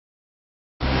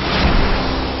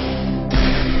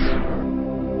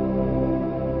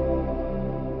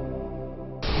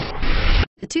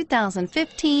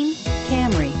2015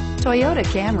 Camry. Toyota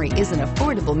Camry is an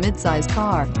affordable midsize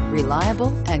car, reliable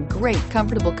and great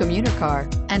comfortable commuter car,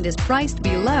 and is priced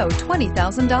below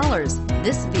 $20,000.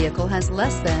 This vehicle has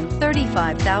less than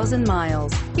 35,000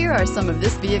 miles. Here are some of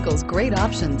this vehicle's great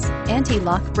options: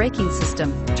 anti-lock braking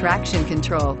system, traction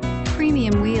control,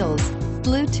 premium wheels,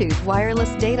 Bluetooth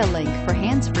wireless data link for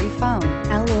hands-free phone,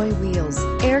 alloy wheels,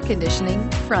 air conditioning,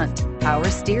 front, power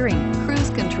steering,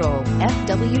 cruise control,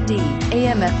 FWD,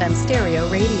 AM/FM stereo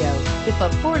radio. If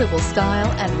affordable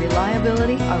style and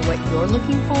reliability are what you're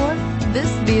looking for,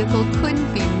 this vehicle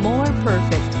couldn't be more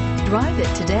perfect. Drive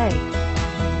it today.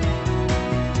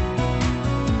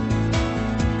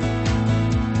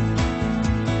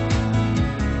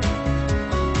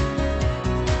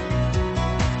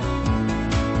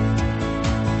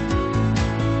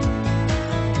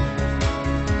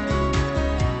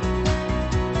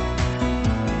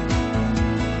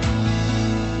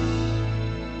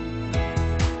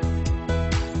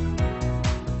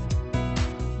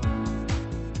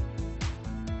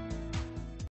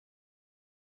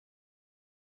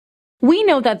 We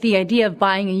know that the idea of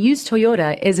buying a used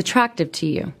Toyota is attractive to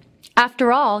you.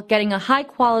 After all, getting a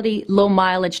high-quality,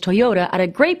 low-mileage Toyota at a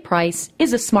great price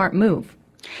is a smart move.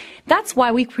 That's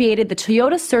why we created the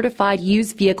Toyota Certified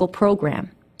Used Vehicle Program.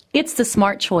 It's the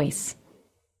smart choice.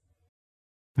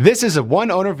 This is a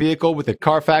one-owner vehicle with a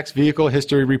CARFAX Vehicle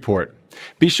History Report.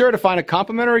 Be sure to find a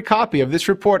complimentary copy of this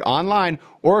report online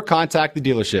or contact the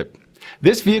dealership.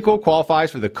 This vehicle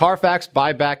qualifies for the CARFAX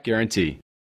Buyback Guarantee.